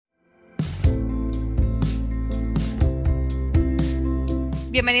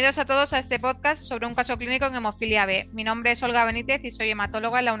Bienvenidos a todos a este podcast sobre un caso clínico en hemofilia B. Mi nombre es Olga Benítez y soy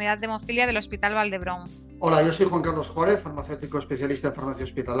hematóloga en la unidad de hemofilia del Hospital Valdebrón. Hola, yo soy Juan Carlos Juárez, farmacéutico especialista en farmacia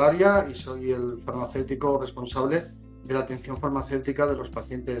hospitalaria y soy el farmacéutico responsable de la atención farmacéutica de los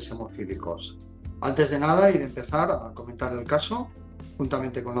pacientes hemofílicos. Antes de nada y de empezar a comentar el caso,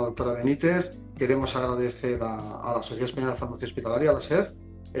 juntamente con la doctora Benítez, queremos agradecer a la Sociedad Española de Farmacia Hospitalaria, a la SEF,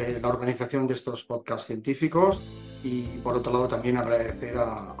 la organización de estos podcasts científicos y, por otro lado, también agradecer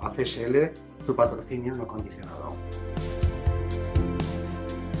a CSL su patrocinio no condicionado.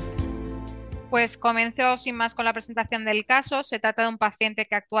 Pues comienzo sin más con la presentación del caso. Se trata de un paciente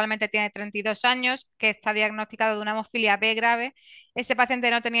que actualmente tiene 32 años, que está diagnosticado de una hemofilia B grave. Este paciente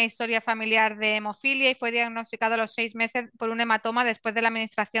no tenía historia familiar de hemofilia y fue diagnosticado a los 6 meses por un hematoma después de la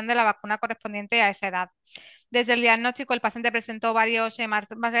administración de la vacuna correspondiente a esa edad. Desde el diagnóstico, el paciente presentó varias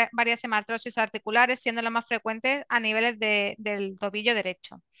hemartrosis articulares, siendo las más frecuentes a niveles del tobillo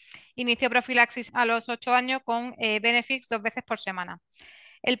derecho. Inició profilaxis a los 8 años con Benefix 2 veces por semana.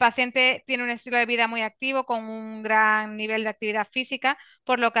 El paciente tiene un estilo de vida muy activo con un gran nivel de actividad física,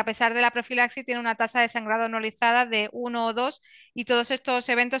 por lo que a pesar de la profilaxis tiene una tasa de sangrado anualizada de 1 o 2 y todos estos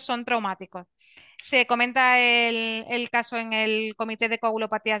eventos son traumáticos. Se comenta el caso en el comité de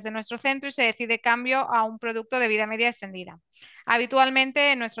coagulopatías de nuestro centro y se decide cambio a un producto de vida media extendida.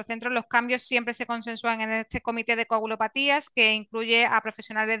 Habitualmente en nuestro centro los cambios siempre se consensúan en este comité de coagulopatías que incluye a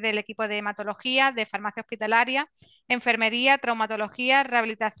profesionales del equipo de hematología, de farmacia hospitalaria, enfermería, traumatología,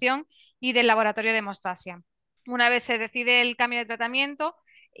 rehabilitación y del laboratorio de hemostasia. Una vez se decide el cambio de tratamiento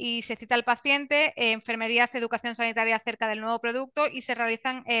y se cita al paciente, enfermería hace educación sanitaria acerca del nuevo producto y se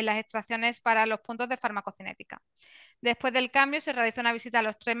realizan las extracciones para los puntos de farmacocinética. Después del cambio se realiza una visita a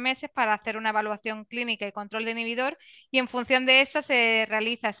los 3 meses para hacer una evaluación clínica y control de inhibidor y en función de esta se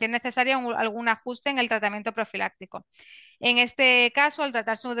realiza, si es necesario, algún ajuste en el tratamiento profiláctico. En este caso, al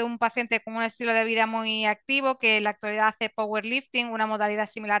tratarse de un paciente con un estilo de vida muy activo, que en la actualidad hace powerlifting, una modalidad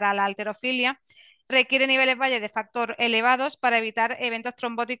similar a la halterofilia, requiere niveles valle de factor elevados para evitar eventos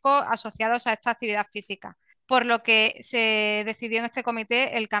trombóticos asociados a esta actividad física, por lo que se decidió en este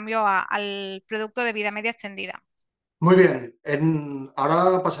comité el cambio al producto de vida media extendida. Muy bien,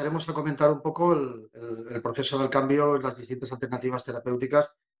 ahora pasaremos a comentar un poco el proceso del cambio en las distintas alternativas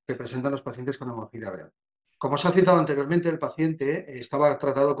terapéuticas que presentan los pacientes con hemofilia B. Como se ha citado anteriormente, el paciente estaba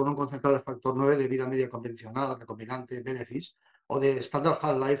tratado con un concentrado de factor 9 de vida media convencional, recombinante, Benefis, o de Standard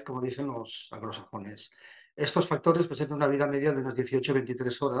Half-Life, como dicen los anglosajones. Estos factores presentan una vida media de unas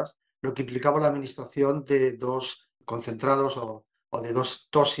 18-23 horas, lo que implicaba la administración de 2 concentrados o de 2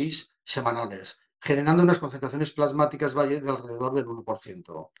 dosis semanales, generando unas concentraciones plasmáticas valle de alrededor del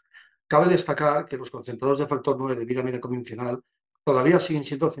 1%. Cabe destacar que los concentrados de factor 9 de vida media convencional todavía siguen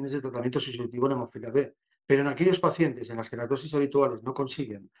siendo opciones de tratamiento sustitutivo en hemofilia B, pero en aquellos pacientes en las que las dosis habituales no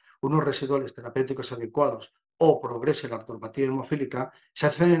consiguen unos residuales terapéuticos adecuados o progrese la artropatía hemofílica, se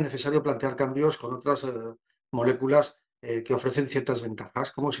hace necesario plantear cambios con otras moléculas que ofrecen ciertas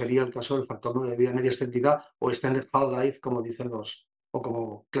ventajas, como sería el caso del factor 9 de vida media extendida o Standard Half-Life, como dicen o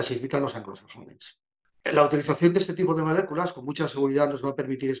como clasifican los anglosajones. La utilización de este tipo de moléculas con mucha seguridad nos va a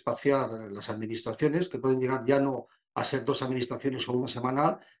permitir espaciar las administraciones, que pueden llegar ya no a ser 2 administraciones o una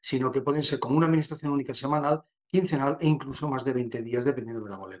semanal, sino que pueden ser como una administración única semanal, quincenal e incluso más de 20 días dependiendo de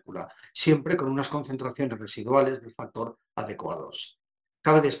la molécula, siempre con unas concentraciones residuales del factor adecuados.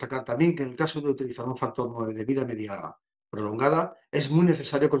 Cabe destacar también que en el caso de utilizar un factor 9 de vida media prolongada, es muy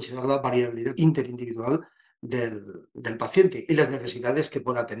necesario considerar la variabilidad interindividual del paciente y las necesidades que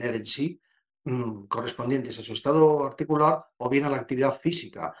pueda tener en sí correspondientes a su estado articular o bien a la actividad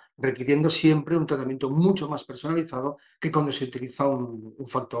física, requiriendo siempre un tratamiento mucho más personalizado que cuando se utiliza un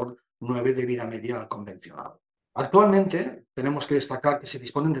factor 9 de vida media convencional. Actualmente tenemos que destacar que se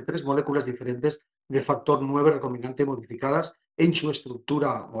disponen de 3 moléculas diferentes de factor 9 recombinante modificadas en su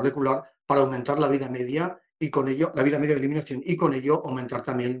estructura molecular para aumentar la vida media y con ello la vida media de eliminación y con ello aumentar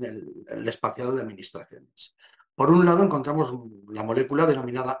también el espaciado de administraciones. Por un lado encontramos la molécula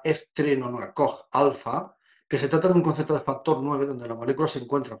denominada F3-nonacoj-alfa, que se trata de un concepto de factor 9 donde la molécula se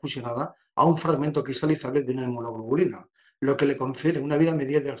encuentra fusionada a un fragmento cristalizable de una inmunoglobulina, lo que le confiere una vida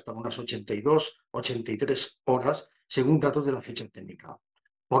media de hasta unas 82-83 horas, según datos de la ficha técnica.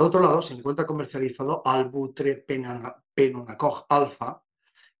 Por otro lado, se encuentra comercializado albuterpenonacoj-alfa,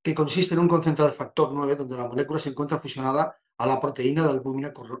 que consiste en un concentrado de factor 9 donde la molécula se encuentra fusionada a la proteína de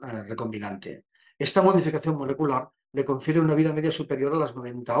albúmina recombinante. Esta modificación molecular le confiere una vida media superior a las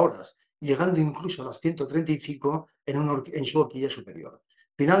 90 horas, llegando incluso a las 135 en su horquilla superior.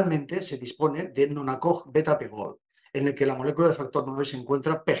 Finalmente, se dispone de nonacoj beta-pegol, en el que la molécula de factor 9 se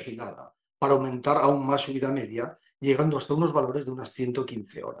encuentra pegilada para aumentar aún más su vida media llegando hasta unos valores de unas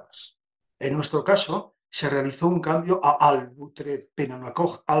 115 horas. En nuestro caso, se realizó un cambio a albuterol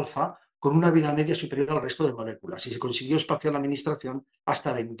alfa con una vida media superior al resto de moléculas y se consiguió espaciar la administración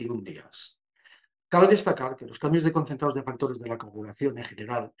hasta 21 días. Cabe destacar que los cambios de concentrados de factores de la coagulación en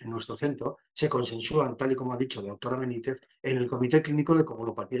general en nuestro centro se consensúan, tal y como ha dicho la doctora Benítez, en el Comité Clínico de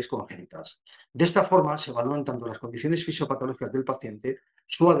Coagulopatías Congénitas. De esta forma, se evalúan tanto las condiciones fisiopatológicas del paciente,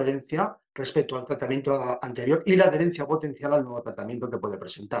 su adherencia respecto al tratamiento anterior y la adherencia potencial al nuevo tratamiento que puede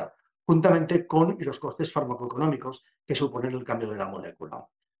presentar, juntamente con los costes farmacoeconómicos que suponen el cambio de la molécula.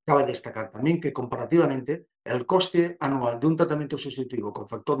 Cabe destacar también que comparativamente el coste anual de un tratamiento sustitutivo con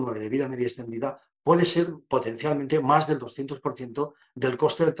factor 9 de vida media extendida puede ser potencialmente más del 200% del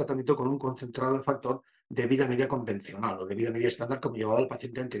coste del tratamiento con un concentrado de factor de vida media convencional o de vida media estándar como llevaba el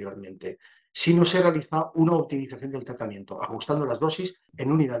paciente anteriormente, si no se realiza una optimización del tratamiento, ajustando las dosis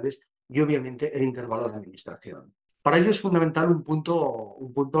en unidades y obviamente el intervalo de administración. Para ello es fundamental un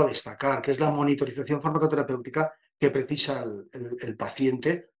punto a destacar, que es la monitorización farmacoterapéutica que precisa el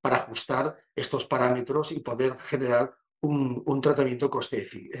paciente para ajustar estos parámetros y poder generar un tratamiento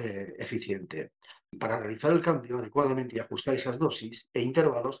eficiente. Para realizar el cambio adecuadamente y ajustar esas dosis e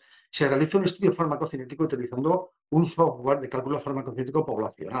intervalos, se realiza un estudio farmacocinético utilizando un software de cálculo farmacocinético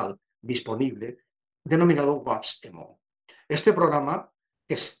poblacional disponible denominado WAPS-EMO. Este programa,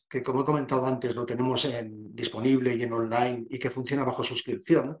 que como he comentado antes lo tenemos disponible y en online y que funciona bajo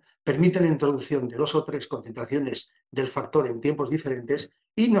suscripción, permite la introducción de 2 o 3 concentraciones del factor en tiempos diferentes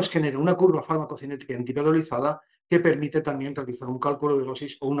y nos genera una curva farmacocinética individualizada que permite también realizar un cálculo de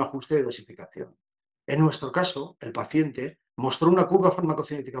dosis o un ajuste de dosificación. En nuestro caso, el paciente mostró una curva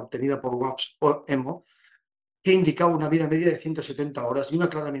farmacocinética obtenida por WAPS o EMO que indicaba una vida media de 170 horas y un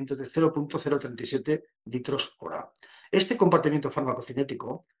aclaramiento de 0,037 litros hora. Este comportamiento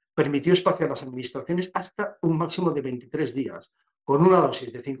farmacocinético permitió espaciar las administraciones hasta un máximo de 23 días, con una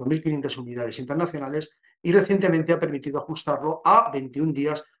dosis de 5.500 unidades internacionales y recientemente ha permitido ajustarlo a 21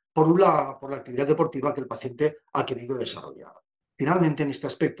 días por la actividad deportiva que el paciente ha querido desarrollar. Finalmente, en este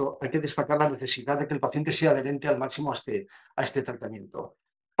aspecto, hay que destacar la necesidad de que el paciente sea adherente al máximo a este tratamiento.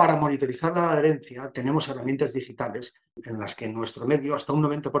 Para monitorizar la adherencia tenemos herramientas digitales en las que en nuestro medio hasta un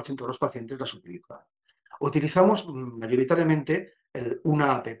 90% de los pacientes las utilizan. Utilizamos mayoritariamente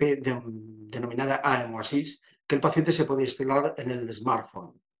una app denominada AEMOASIS que el paciente se puede instalar en el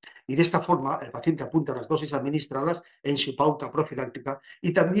smartphone. Y de esta forma el paciente apunta las dosis administradas en su pauta profiláctica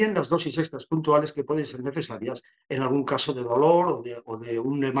y también las dosis extras puntuales que pueden ser necesarias en algún caso de dolor o de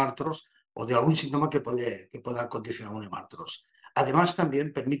un hemartros o de algún síntoma que pueda condicionar un hemartros. Además,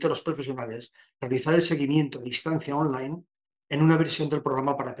 también permite a los profesionales realizar el seguimiento a distancia online en una versión del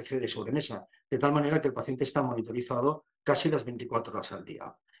programa para PC de sobremesa, de tal manera que el paciente está monitorizado casi las 24 horas al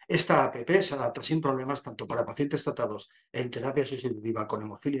día. Esta app se adapta sin problemas tanto para pacientes tratados en terapia sustitutiva con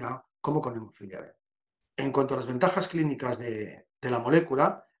hemofilia A como con hemofilia B. En cuanto a las ventajas clínicas de la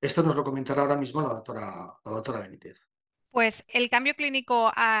molécula, esto nos lo comentará ahora mismo la doctora Benítez. Pues el cambio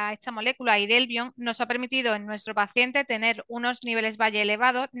clínico a esta molécula, Idelvion, nos ha permitido en nuestro paciente tener unos niveles Valle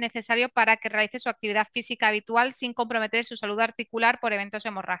elevados necesarios para que realice su actividad física habitual sin comprometer su salud articular por eventos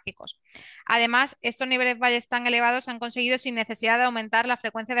hemorrágicos. Además, estos niveles Valle tan elevados se han conseguido sin necesidad de aumentar la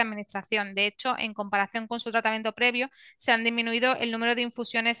frecuencia de administración. De hecho, en comparación con su tratamiento previo, se han disminuido el número de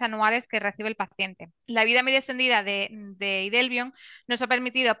infusiones anuales que recibe el paciente. La vida media extendida de Idelvion nos ha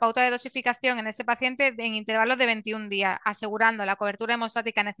permitido pauta de dosificación en ese paciente en intervalos de 21 días, asegurando la cobertura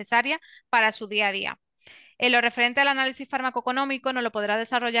hemostática necesaria para su día a día. En lo referente al análisis farmacoeconómico, nos lo podrá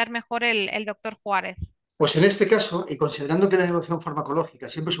desarrollar mejor el doctor Juárez. Pues en este caso, y considerando que la negociación farmacológica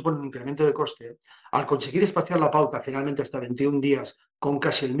siempre supone un incremento de coste, al conseguir espaciar la pauta finalmente hasta 21 días con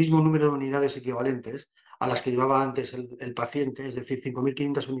casi el mismo número de unidades equivalentes a las que llevaba antes el paciente, es decir,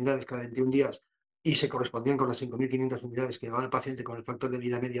 5.500 unidades cada 21 días, y se correspondían con las 5.500 unidades que llevaba el paciente con el factor de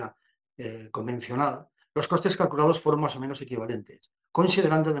vida media convencional, los costes calculados fueron más o menos equivalentes,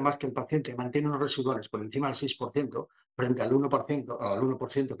 considerando además que el paciente mantiene unos residuales por encima del 6% frente al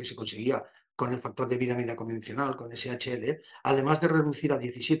 1% que se conseguía con el factor de vida media convencional, con SHL, además de reducir a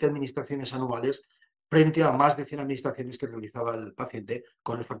 17 administraciones anuales frente a más de 100 administraciones que realizaba el paciente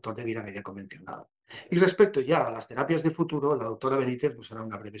con el factor de vida media convencional. Y respecto ya a las terapias de futuro, la doctora Benítez nos hará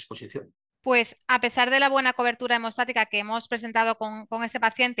una breve exposición. Pues a pesar de la buena cobertura hemostática que hemos presentado con este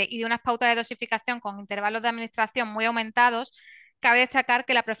paciente y de unas pautas de dosificación con intervalos de administración muy aumentados, cabe destacar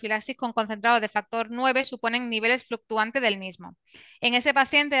que la profilaxis con concentrados de factor 9 suponen niveles fluctuantes del mismo. En ese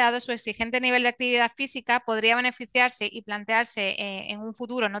paciente, dado su exigente nivel de actividad física, podría beneficiarse y plantearse en un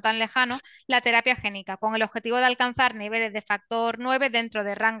futuro no tan lejano la terapia génica, con el objetivo de alcanzar niveles de factor 9 dentro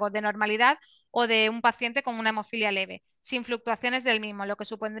de rangos de normalidad o de un paciente con una hemofilia leve, sin fluctuaciones del mismo, lo que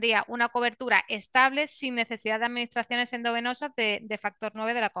supondría una cobertura estable sin necesidad de administraciones endovenosas de factor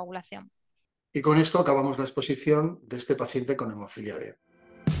 9 de la coagulación. Y con esto acabamos la exposición de este paciente con hemofilia B.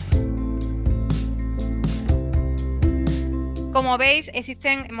 Como veis,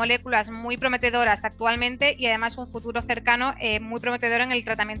 existen moléculas muy prometedoras actualmente y además un futuro cercano muy prometedor en el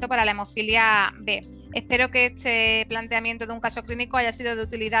tratamiento para la hemofilia B. Espero que este planteamiento de un caso clínico haya sido de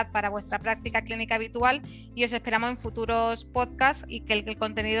utilidad para vuestra práctica clínica habitual y os esperamos en futuros podcasts y que el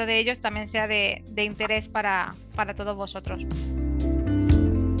contenido de ellos también sea de interés para todos vosotros.